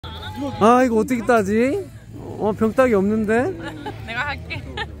아, 이거 어떻게 따지? 병따기 없는데? 내가 할게.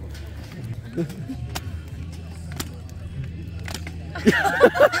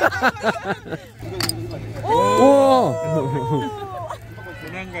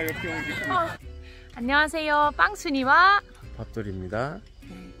 안녕하세요, 빵순이와 밥돌입니다.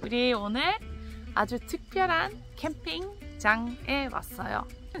 우리 오늘 아주 특별한 캠핑장에 왔어요.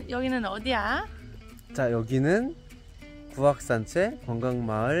 여기는 어디야? 자, 여기는 구악산채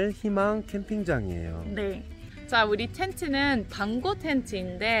관광마을 희망 캠핑장이에요. 네. 자, 우리 텐트는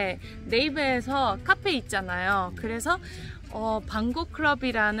반고텐트인데 네이버에서 카페 있잖아요. 그래서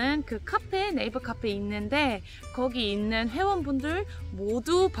반고클럽이라는 그 카페, 네이버 카페 있는데 거기 있는 회원분들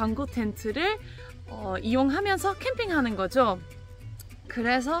모두 반고텐트를 이용하면서 캠핑하는 거죠.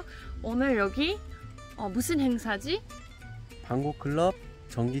 그래서 오늘 여기 무슨 행사지? 반고클럽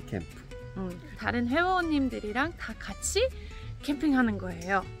정기 캠프. 다른 회원님들이랑 다 같이 캠핑하는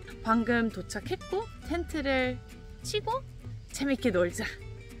거예요. 방금 도착했고 텐트를 치고 재밌게 놀자.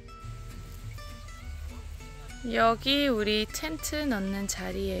 여기 우리 텐트 넣는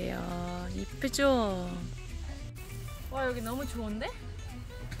자리예요. 이쁘죠? 와, 여기 너무 좋은데?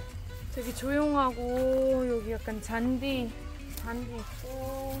 되게 조용하고 여기 약간 잔디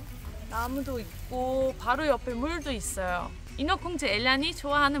있고 나무도 있고 바로 옆에 물도 있어요. 인어공주 엘란이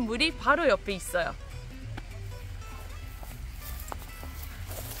좋아하는 물이 바로 옆에 있어요.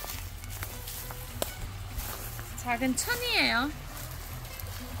 작은 천이에요.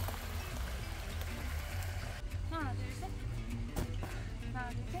 하나, 둘, 셋. 하나,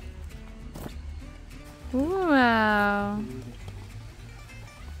 둘, 셋. 우와.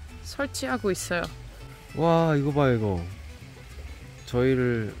 설치하고 있어요. 와, 이거 봐, 이거.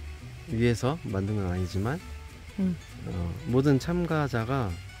 저희를 위해서 만든 건 아니지만 모든 참가자가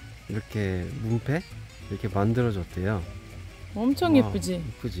이렇게 문패 이렇게 만들어줬대요. 엄청 예쁘지?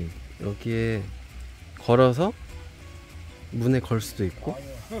 예쁘지. 여기에 걸어서 문에 걸 수도 있고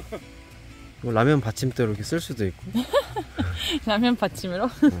라면 받침대로 이렇게 쓸 수도 있고. 라면 받침으로?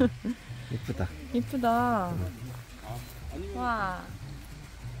 예쁘다. 예쁘다. 와.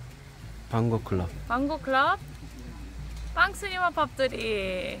 반고클럽. 반고클럽 빵순이와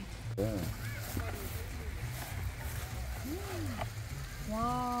밥들이.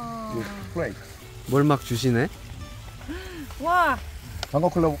 와. 뭘 막 주시네? 와.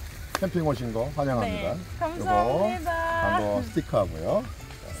 반고클럽 캠핑 오신 거 환영합니다. 네, 감사합니다. 반고 스티커하고요.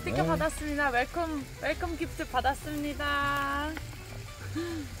 스티커 받았습니다. 웰컴 기프트 받았습니다.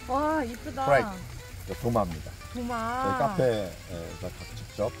 와, 이쁘다. 프라이드. 도마입니다. 도마. 저희 카페에서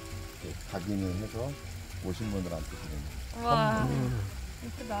직접 각인을 해서 오신 분들한테 드립니다. 와,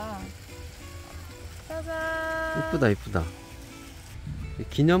 이쁘다. 짜잔. 이쁘다, 이쁘다.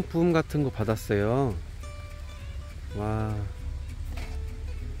 기념품 같은 거 받았어요. 와.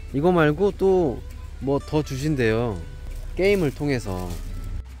 이거 말고 또 뭐 더 주신대요. 게임을 통해서.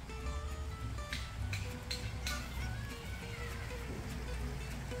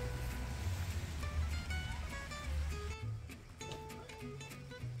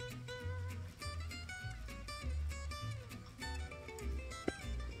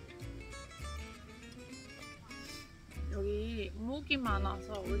 여기 목이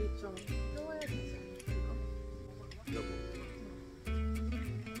많아서 우리 좀 떼어야 되지 않을까? 여보.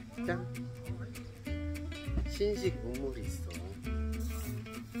 짠. 신식 우물이 있어.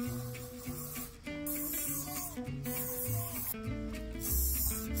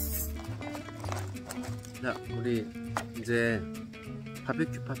 자, 우리 이제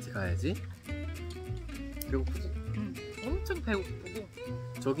바베큐 파티 가야지. 배고프지? 응, 엄청 배고프고.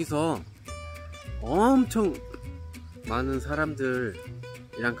 저기서 엄청 많은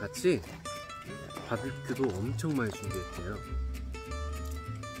사람들이랑 같이 바베큐도 엄청 많이 준비했대요.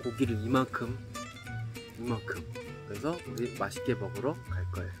 고기를 이만큼. 그래서 우리 맛있게 먹으러 갈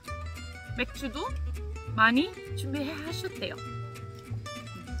거예요. 맥주도 많이 준비하셨대요.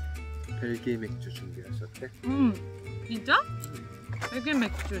 벨기에 맥주 준비하셨대? 진짜? 벨기에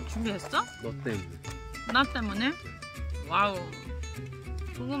맥주 준비했어? 너 때문에. 나 때문에? 와우.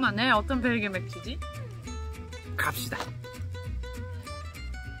 궁금하네. 어떤 벨기에 맥주지? 갑시다.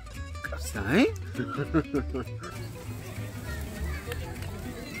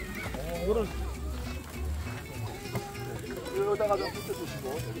 여기다가 좀 붙여주시고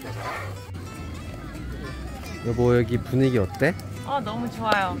여기다가. 여보, 여기 분위기 어때? 너무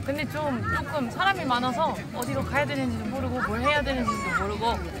좋아요. 근데 조금 사람이 많아서 어디로 가야 되는지도 모르고 뭘 해야 되는지도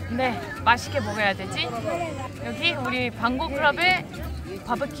모르고. 근데 맛있게 먹어야 되지? 여기 우리 반고클럽의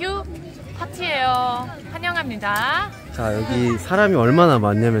바베큐 파티예요. 환영합니다. 자, 여기 사람이 얼마나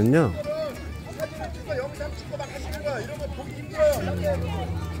많냐면요.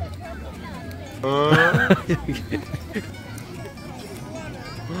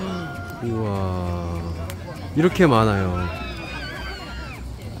 우와, 이렇게 많아요.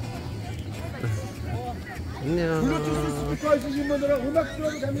 안녕. 블루투스 스피커 있으신 분들은 음악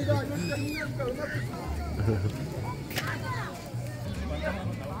들어도 됩니다. 여기가 있으니까 음악.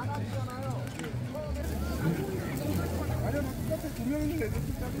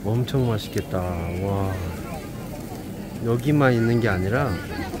 엄청 맛있겠다. 와, 여기만 있는 게 아니라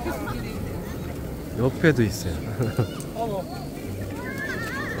옆에도 있어요.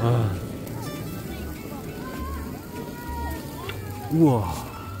 아. 우와.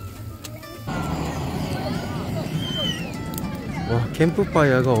 와,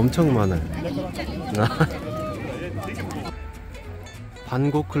 캠프파이어가 엄청 많아요.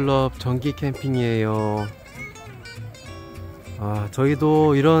 반고클럽 전기 캠핑이에요. 아,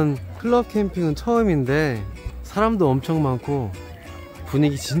 저희도 이런 클럽 캠핑은 처음인데 사람도 엄청 많고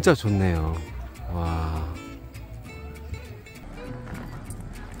분위기 진짜 좋네요. 와.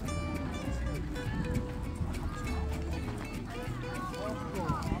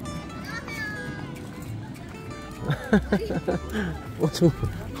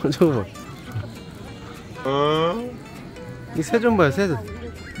 저거 봐. 이 새 좀 봐요, 새들.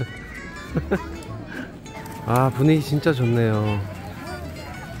 아, 분위기 진짜 좋네요.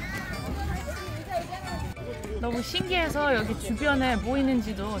 너무 신기해서 여기 주변에 뭐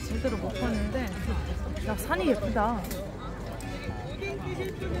있는지도 제대로 못 봤는데, 야, 산이 예쁘다.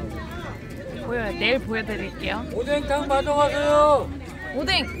 보여요. 내일 보여드릴게요. 오뎅탕 받아가세요.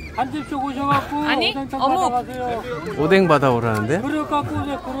 오뎅! 한 집씩 오셔갖고 아니, 오뎅탕 어묵. 받아가세요. 오뎅 받아오라는데? 그릇 갖고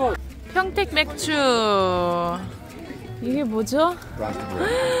오세요. 그릇. 평택 맥주. 이게 뭐죠?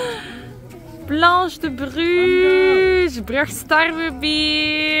 Blanche de Bruges,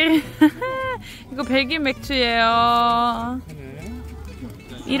 Brugstarbebier. 이거 벨기에 맥주예요.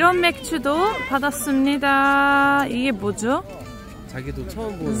 이런 맥주도 받았습니다. 이게 뭐죠? 자기도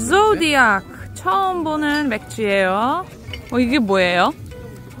처음 보는 Zodiac. 처음 보는 맥주예요. 이게 뭐예요?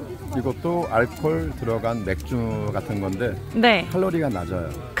 이것도 알코올 들어간 맥주 같은 건데 네. 칼로리가 낮아요.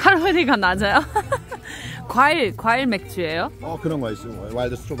 칼로리가 낮아요. 과일 맥주예요? 그런 거 있어요.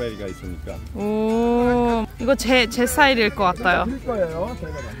 와일드 스트로베리가 있으니까. 오, 이거 제 스타일일 것 같아요. 드릴 거예요.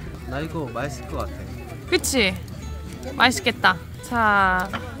 저희가. 나 이거 맛있을 것 같아. 그치? 맛있겠다. 자,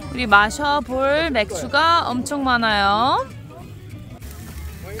 우리 마셔볼 맥주가 엄청 많아요.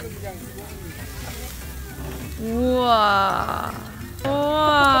 우와,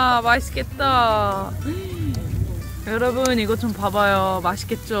 우와, 맛있겠다. 여러분, 이거 좀 봐봐요.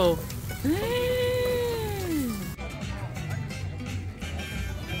 맛있겠죠?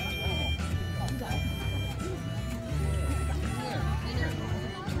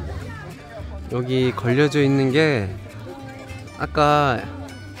 여기 걸려져 있는 게 아까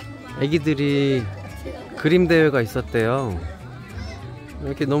애기들이 그림 대회가 있었대요.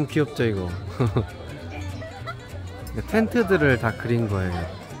 이렇게 너무 귀엽죠, 이거. 텐트들을 다 그린 거예요.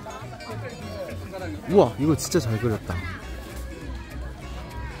 우와, 이거 진짜 잘 그렸다.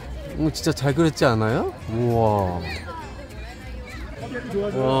 이거 진짜 잘 그렸지 않아요? 우와.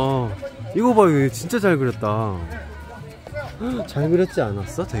 와, 이거 봐, 이거 진짜 잘 그렸다. 잘 그렸지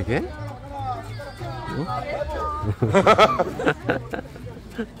않았어, 되게?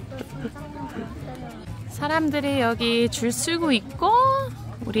 사람들이 여기 줄 서고 있고,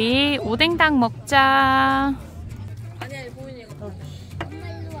 우리 오뎅탕 먹자.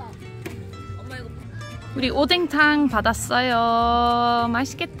 우리 오뎅탕 받았어요.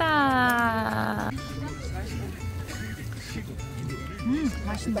 맛있겠다.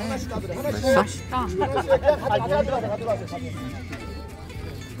 맛있네. 맛있어? 맛있다.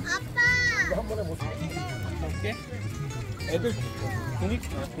 애들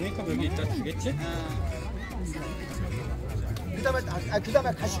종이컵 여기 있다 주겠지?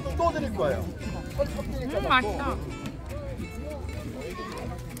 그다음에 다시 또 드릴 거예요. 맛있다.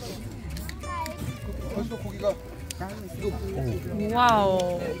 벌써 고기가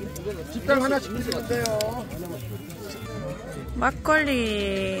와우. 집당 하나씩 드시면 돼요.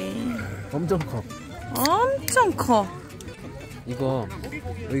 막걸리. 엄청 커. 엄청 커. 이거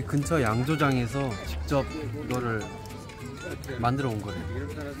여기 근처 양조장에서 직접 이거를 만들어 온 거래요.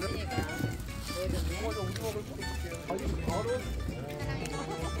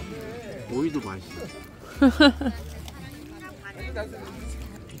 오이도 맛있어.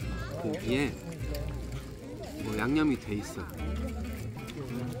 고기에 뭐 양념이 돼 있어.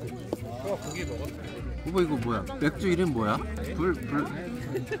 오빠 이거 뭐야? 맥주 이름 뭐야?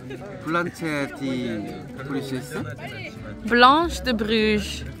 블란체 디 브리시스? Blanche de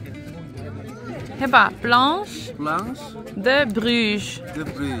Bruges. 해봐. Blanche Blanche de Bruges. de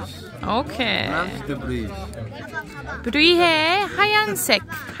Bruges. 오케이. Blanche de Bruges. 브리헤 하얀색,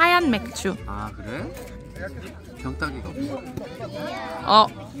 하얀 맥주. 아 그래? 병따기가 없어.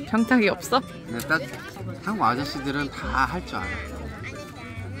 병탁이 없어? 근데 딱 한국 아저씨들은 다 할 줄 알아.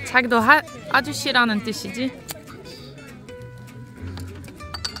 자기도 아저씨라는 뜻이지?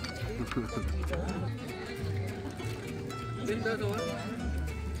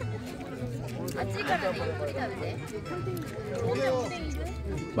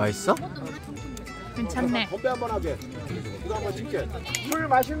 맛있어? 괜찮네. 건배 한번 하게. 이거 한번 찍게. 술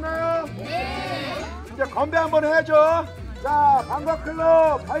맛있나요? 네. 이제 건배 한번 해줘. 자,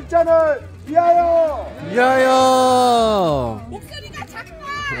 반고클럽 발전을 위하여. 위하여.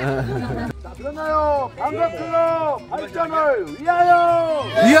 자, 그러나요? 반고클럽 발전을 위하여.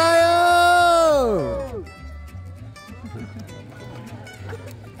 위하여.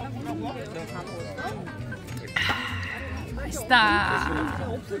 맛있다.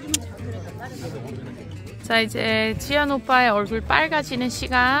 자, 이제 지연 오빠의 얼굴 빨개지는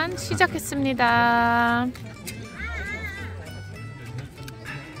시간 시작했습니다.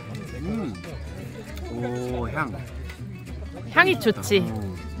 오, 향. 향이 좋지.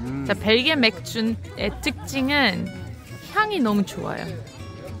 자, 벨기에 맥주의 특징은 향이 너무 좋아요.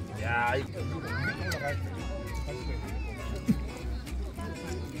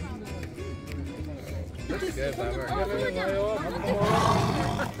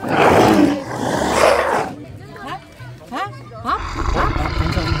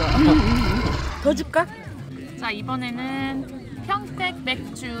 더 줄까? 자, 이번에는 평택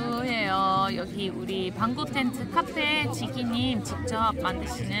맥주예요. 여기 우리 반고텐트 카페 지기님 직접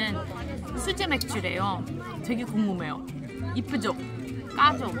만드시는 수제 맥주래요. 되게 궁금해요. 이쁘죠?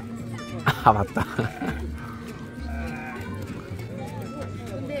 까죠? 아 맞다.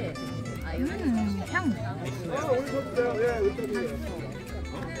 향.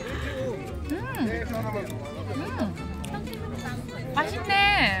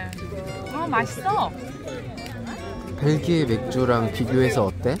 맛있네. 맛있어. 벨기에 맥주랑 비교해서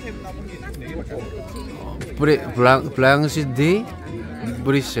어때? 블랑시 디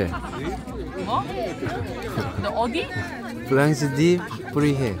브리셰. 뭐? 너 어디? 블랑시 디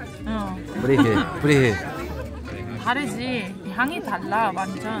브리헤. 브리헤. 다르지. 향이 달라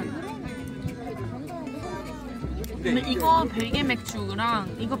완전. 근데 이거 벨기에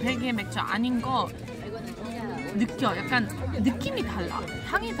맥주랑 이거 벨기에 맥주 아닌 거 느껴. 약간 느낌이 달라.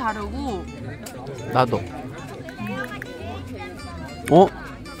 향이 다르고. 나도. 어?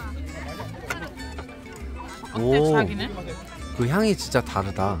 어때 자기는? 그 향이 진짜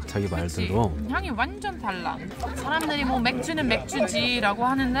다르다. 자기 말대로. 그치? 향이 완전 달라. 사람들이 뭐 맥주는 맥주지라고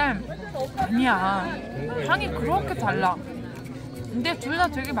하는데 아니야. 향이 그렇게 달라. 근데 둘 다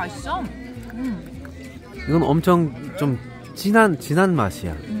되게 맛있어. 이건 엄청 좀 진한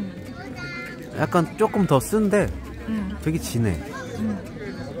맛이야. 약간 조금 더 쓴데 되게 진해.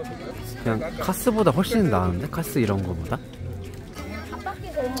 그냥 카스보다 훨씬 나은데? 카스 이런 거보다?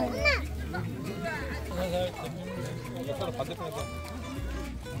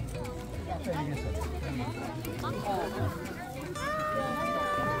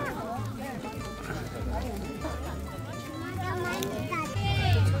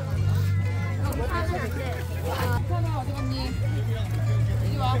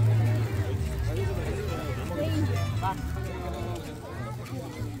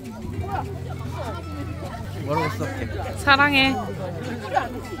 뭐라고 썼게? 사랑해.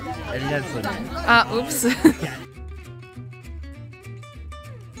 엘리안슨. 아, 읍스.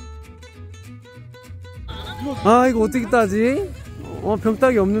 아 이거 어떻게 따지?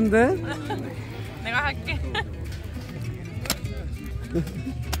 병따기 없는데? 내가 할게.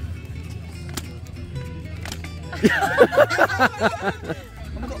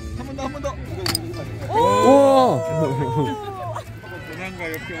 한 번 더. 오!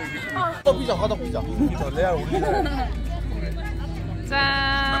 피자, 화덕 피자. 레알 오리지널.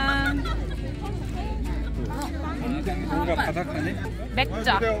 짠. 뭔가 바삭하네.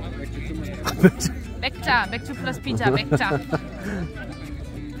 맥자. 맥주 플러스 피자. 맥자.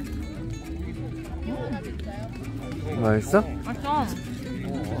 맛있어? 맛있어.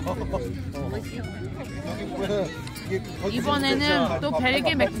 이번에는 또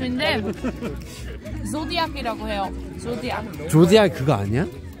벨기에 맥주인데 조디악이라고 해요. 조디악 그거 아니야?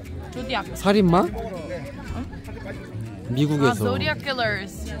 조디악. 살인마? 미국에서. 조디악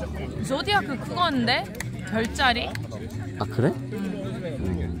킬러스. 조디악 그거인데 별자리? 아 그래?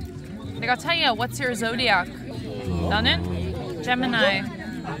 내가 차이야. What's your zodiac? 나는 Gemini.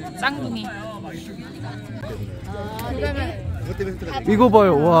 쌍둥이. 이거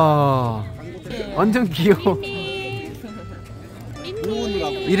봐요. 와. 완전 귀여워.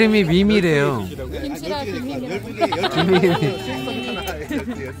 이름이 미미래요. 김치라 비밀이라.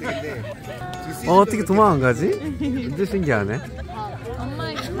 어떻게 도망 안 가지? 진짜 신기하네.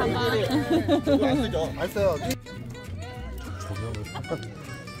 엄마 이거 봐봐. 알았어요.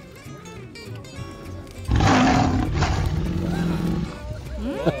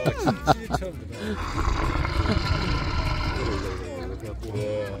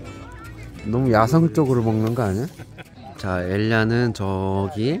 너무 야성적으로 먹는 거 아니야? 자, 엘리아는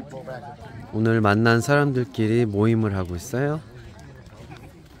저기 오늘 만난 사람들끼리 모임을 하고 있어요.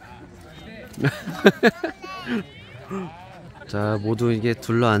 자, 모두 이게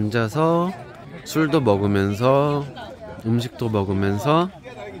둘러 앉아서 술도 먹으면서 음식도 먹으면서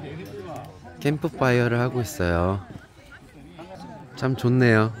캠프파이어를 하고 있어요. 참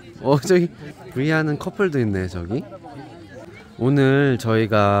좋네요. 저기 브리아는 커플도 있네. 저기 오늘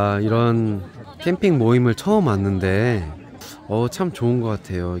저희가 이런 캠핑 모임을 처음 왔는데 참 좋은 것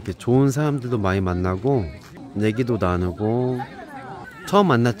같아요. 이렇게 좋은 사람들도 많이 만나고 얘기도 나누고 처음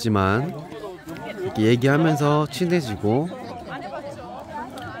만났지만 이렇게 얘기하면서 친해지고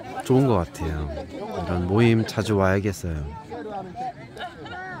좋은 것 같아요. 이런 모임 자주 와야겠어요.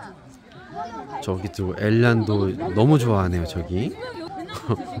 저기도 엘란도 너무 좋아하네요. 저기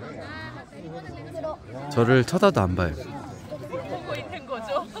저를 쳐다도 안 봐요. 보고 있는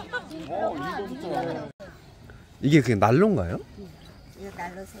거죠? 이게 그냥 난로인가요? 이거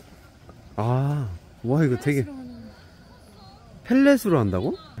난로 세 개. 아, 와 이거 되게 펠렛으로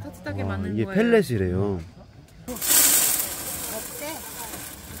한다고? 따뜻하게 와, 맞는 이게 거예요. 펠렛이래요. 어때?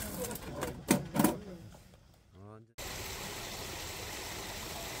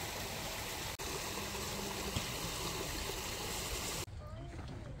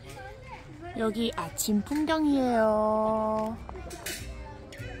 여기 아침 풍경이에요.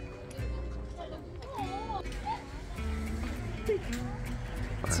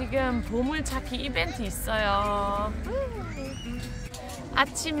 지금 보물찾기 이벤트 있어요.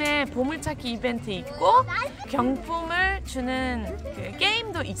 아침에 보물찾기 이벤트 있고 경품을 주는 그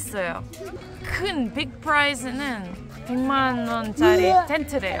게임도 있어요. 큰 빅 프라이즈는 100만 원짜리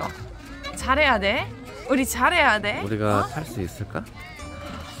텐트래요. 잘해야 돼. 우리 잘해야 돼. 우리가 탈 수 있을까?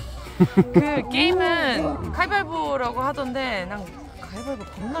 그 게임은 가위바위보라고 하던데 난 가위바위보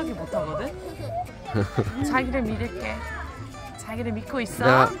겁나게 못하거든. 자기를 믿을게. 자기를 믿고 있어.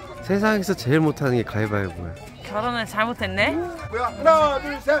 내가 세상에서 제일 못하는 게 가위바위보야. 결혼을 잘못했네. 뭐야? 하나,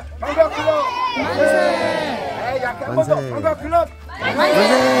 둘, 셋. 반고클럽. 만세. 약간 한번 더. 만세. 반고클럽.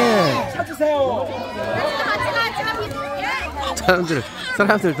 만세! 찾으세요.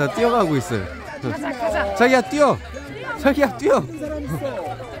 사람들 다 뛰어가고 있어요. 가자 가자. 자기야 뛰어! 자기야 뛰어!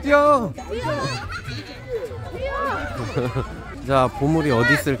 뛰어! 자, 보물이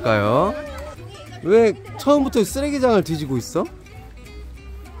어디 있을까요? 왜 처음부터 쓰레기장을 뒤지고 있어?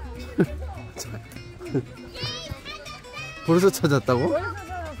 벌써 찾았다고?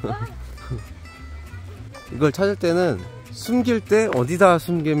 이걸 찾을 때는 숨길 때 어디다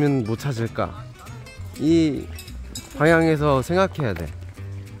숨기면 못 찾을까? 이 방향에서 생각해야 돼.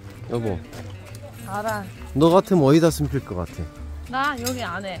 여보, 알아. 너 같으면 어디다 숨길 것 같아? 나 여기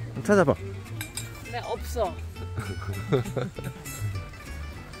안에. 찾아봐. 네 없어.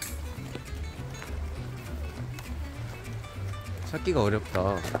 찾기가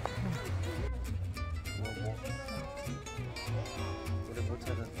어렵다. 우리 못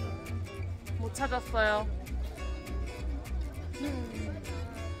찾았어. 못 찾았어요.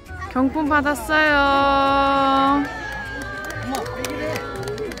 경품 받았어요.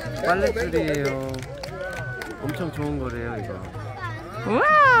 빨래줄이에요. 엄청 좋은 거래요, 이거.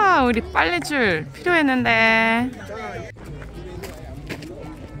 우와, 우리 빨래줄 필요했는데.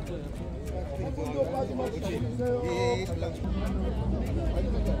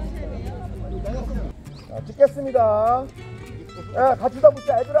 자, 찍겠습니다. 야, 같이 다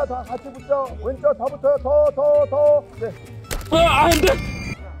붙자. 애들아, 다 같이 붙자. 왼쪽 더 붙어요. 더. 네. 안 돼.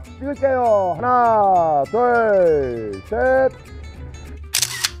 찍을게요. 하나, 둘, 셋.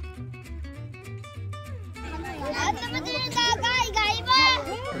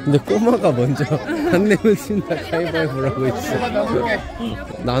 근데 꼬마가 먼저 안 내면 진다 가위바위보라고 있어.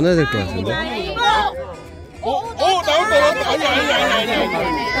 나눠야 될 것 같은데. 나온다. 아니.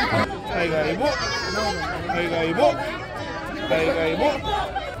 가위바위보.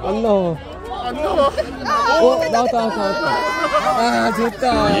 안 나와. 나왔다. 아, 됐다.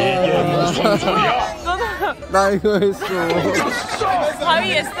 나 이거 했어.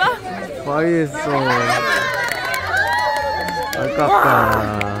 바위했어? 과위했어.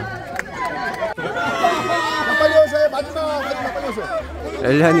 아깝다. 빨리 오세요. 마지막 빨리 오세요.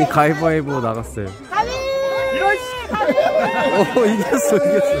 엘리안이 가위바위보 나갔어요. 오, 이겼어.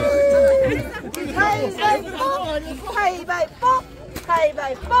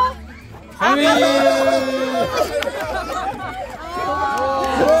 가위바위보.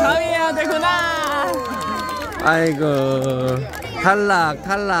 정해야 되구나. 아이고, 탈락.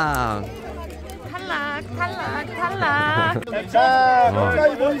 자,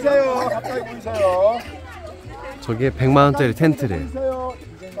 가까이 보이세요. 저게 100만원짜리 텐트래. 보이세요.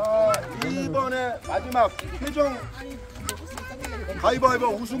 자, 이번에 마지막 최종 가위바위보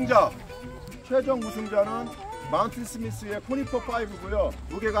우승자. 최종 우승자는 마운틴 스미스의 코니퍼 5고요.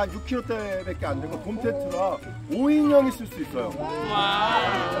 무게가 한 6kg대밖에 안 되고 돔 텐트라 5인용이 쓸 수 있어요.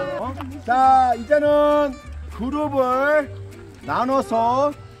 자, 이제는 그룹을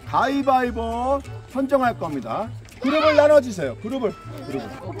나눠서 가위바위보 선정할 겁니다. 그룹을 나눠주세요. 그룹을.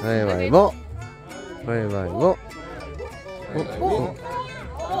 가위바위보.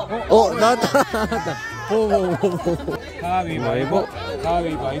 나왔다.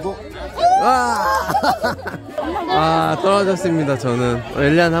 가위바위보. 아, 떨어졌습니다. 저는.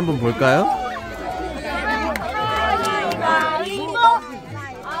 엘리안 한번 볼까요?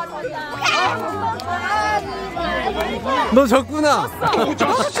 너 졌구나.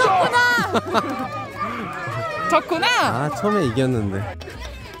 졌구나. 아, 처음에 이겼는데.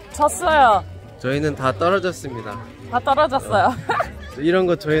 졌어요. 저희는 다 떨어졌습니다. 다 떨어졌어요. 이런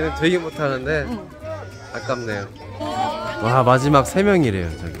거 저희는 되게 못하는데 아깝네요. 와, 마지막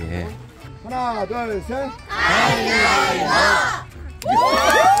 3명이래요 저기. 하나, 둘, 셋.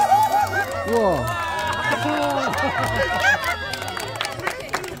 우와.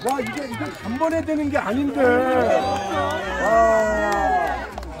 와, 이게 단번에 되는 게 아닌데.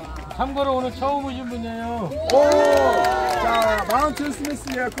 참고로 오늘 처음 오신 분이에요. 오! 자, 마운틴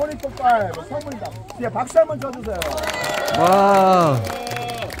스미스의 코니퍼 5 선물이다. 예, 박수 한번 쳐주세요. 와.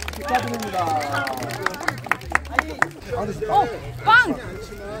 축하드립니다. 빵!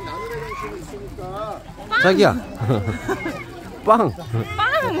 자기야.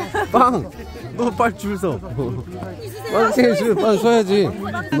 빵. 너 빨리 줄 서. 빵 생일 줄 빵 써야지.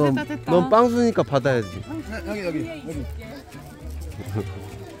 넌 빵 주니까 받아야지. 여기.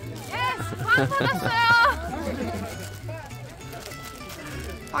 빵 받았어요.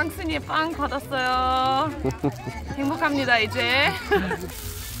 빵순이의 빵 받았어요. 행복합니다 이제.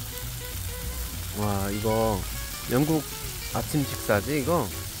 와, 이거 영국 아침 식사지 이거?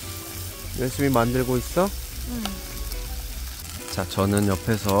 열심히 만들고 있어? 자, 저는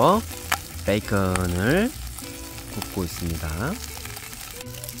옆에서 베이컨을 굽고 있습니다.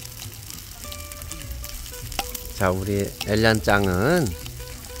 자, 우리 엘리안 짱은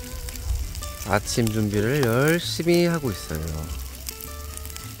아침 준비를 열심히 하고 있어요.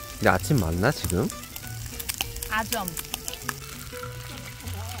 근데 아침 맞나 지금? 아점.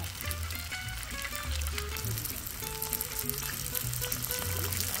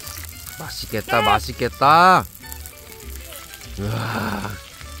 맛있겠다. 우와,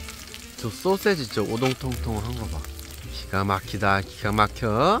 저 소세지 저 오동통통한 거 봐. 기가 막혀.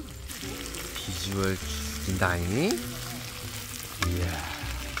 비주얼 죽인다잉. 이야.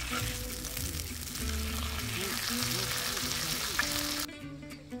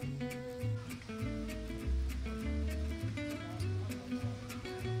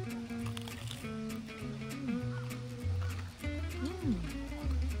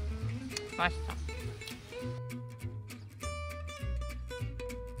 맛있다.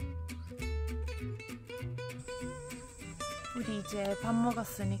 우리 이제 밥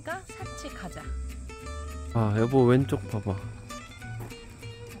먹었으니까 산책하자. 아, 여보 왼쪽 봐봐.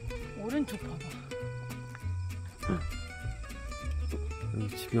 오른쪽 봐봐.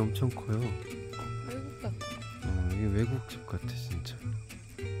 여기 집이 엄청 커요. 외국 같아. 이게 외국집 같아 진짜.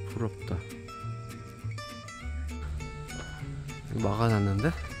 부럽다. 이거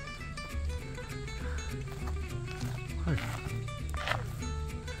막아놨는데? 헐.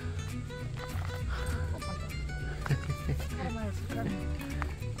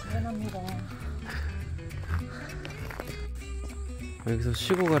 여기서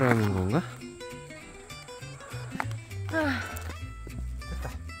쉬고 가라는 건가?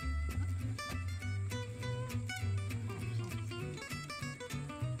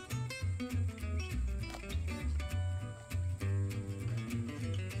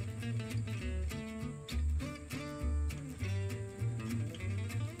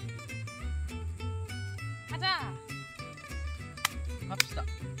 가자. 갑시다.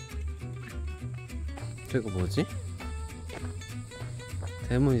 저거 뭐지?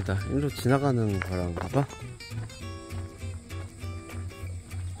 대문이다. 일로 지나가는 거란가 봐.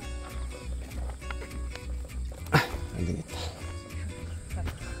 안 되겠다.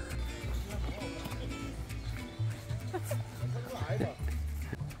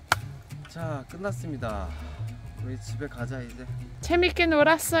 자, 끝났습니다. 우리 집에 가자 이제. 재밌게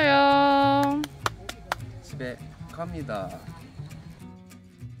놀았어요. 집에 갑니다.